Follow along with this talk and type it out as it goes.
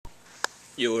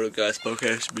Yo, what up, guys?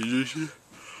 Podcast musician.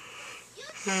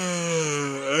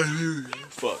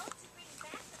 Fuck.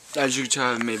 As you can tell,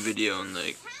 I haven't made a video in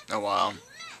like a while.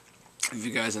 If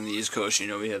you guys on the East Coast, you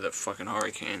know we had that fucking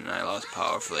hurricane and I lost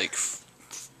power for like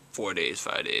 4 days,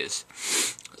 5 days.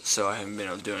 So I haven't been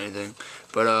able to do anything.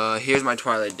 But here's my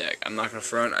Twilight deck. I'm not gonna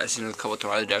front. I've seen a couple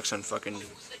Twilight decks on fucking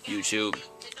YouTube.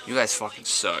 You guys fucking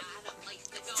suck.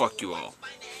 Fuck you all.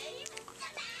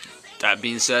 That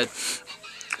being said,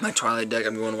 my Twilight deck,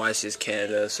 I'm going to YCS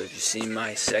Canada, so if you see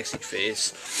my sexy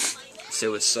face, say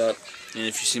what's up. And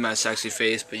if you see my sexy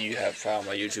face, but you have found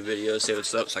my YouTube videos, say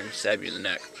what's up so I can stab you in the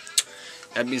neck.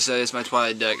 That being said, it's my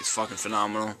Twilight deck. It's fucking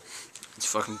phenomenal.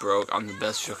 It's fucking broke. I'm the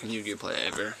best fucking Yu-Gi-Oh player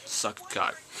ever. Suck a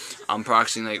cock. I'm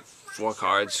proxying like 4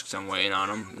 cards because I'm waiting on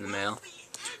them in the mail.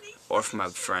 Or for my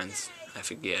friends. I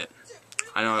forget.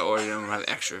 I know I ordered them. I have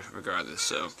extra regardless.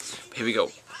 So, here we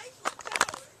go.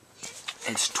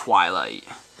 It's Twilight.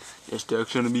 This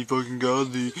deck's gonna be fucking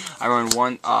godly. I run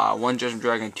one Judgment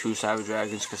Dragon, 2 Cyber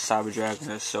Dragons, because Cyber Dragons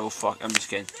are so I'm just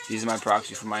kidding. These are my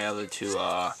proxy for my other 2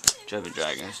 Judgment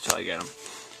Dragons till I get them.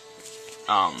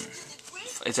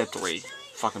 It's at 3.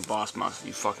 Fucking boss monster,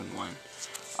 you fucking win.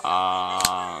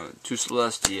 2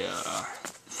 Celestia,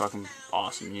 fucking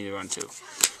awesome. You need to run 2.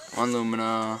 1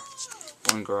 Lumina,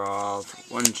 1 Groth,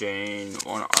 1 Jane,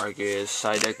 1 Argus.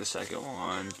 Side deck the second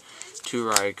one. 2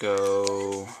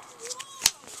 Raikou.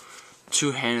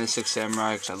 2 Hannah, 6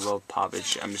 Samurai, because I love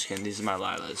Poppage. I'm just kidding, these are my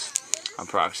Lilas. I'm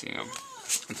proxying them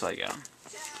until I get them.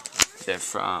 They're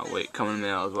coming in the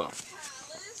mail as well.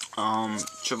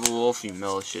 Triple Wolf, you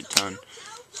mill a shit ton.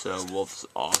 So, Wolf's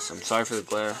awesome. Sorry for the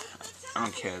glare. I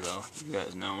don't care though. You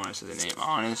guys know when I say the name.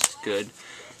 Honest, good.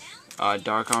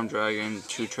 Dark Arm Dragon,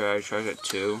 2 Trash at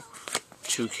 2.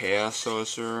 2 Chaos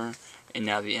Sorcerer. And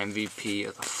now the MVP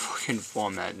of the fucking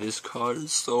format. This card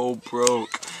is so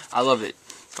broke. I love it.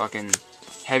 Fucking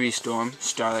Heavy Storm,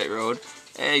 Starlight Road.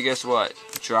 Hey, guess what?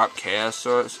 Drop Chaos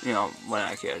Source. You know, when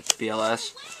I care.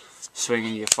 BLS. Swing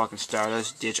into your fucking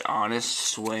Stardust. Ditch Honest.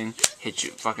 Swing. Hit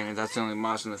you. Fucking, that's the only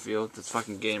mouse in the field. That's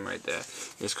fucking game right there.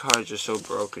 This card is just so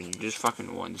broken. You just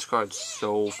fucking won. This card's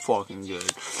so fucking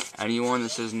good. Anyone that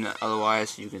says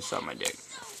otherwise, you can suck my dick.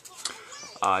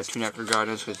 2 Necro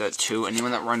Guardians with that 2.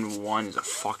 Anyone that run 1 is a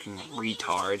fucking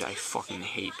retard. I fucking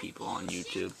hate people on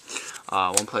YouTube.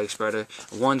 1 Plague Spreader.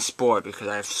 1 Sport because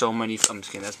I have so many. I'm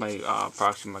just kidding. That's my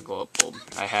proxy, my glow up bulb.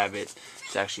 I have it.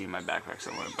 It's actually in my backpack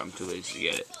somewhere, but I'm too lazy to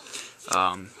get it.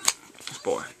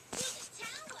 Spore.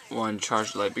 1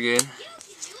 Charged Light Brigade.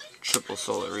 Triple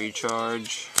Solar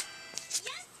Recharge.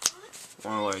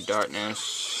 1 Alert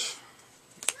Darkness.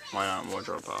 Why not more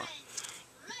draw power?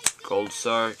 Gold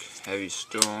Sark, Heavy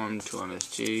Storm, 2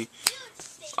 MST,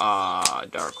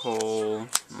 Dark Hole,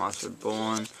 Monster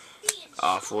Born,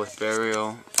 4th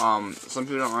Burial. Some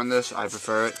people don't run this. I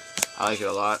prefer it. I like it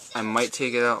a lot. I might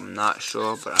take it out. I'm not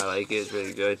sure, but I like it. It's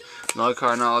really good. Another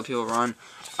card not a lot of people run.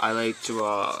 I like to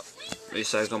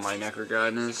recycle my Necro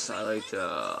Guidance. I like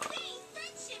to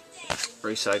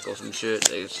recycle some shit.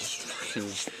 It's just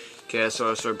fucking Chaos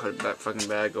Sorcerer, put it back, fucking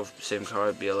bag, go for the same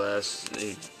card, BLS.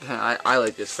 I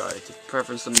like this card. It's a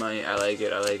preference of mine. I like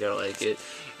it, I like it, I like it.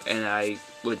 And I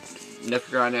would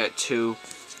Necro Guard at 2,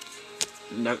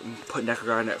 put Necro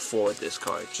Guard at 4 with this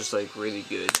card. It's just like really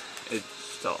good.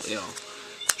 It's all, you know,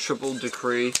 Triple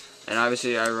Decree. And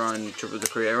obviously I run Triple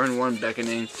Decree. I run 1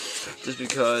 Beckoning just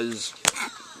because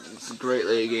it's a great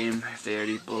late game. If they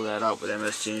already blow that up with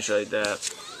MST and shit like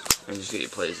that, and just get your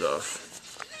plays off.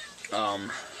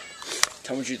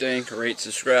 Tell me what you think, rate,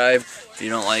 subscribe. If you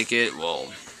don't like it,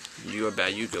 well, you're a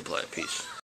bad Yu-Gi-Oh player. Peace.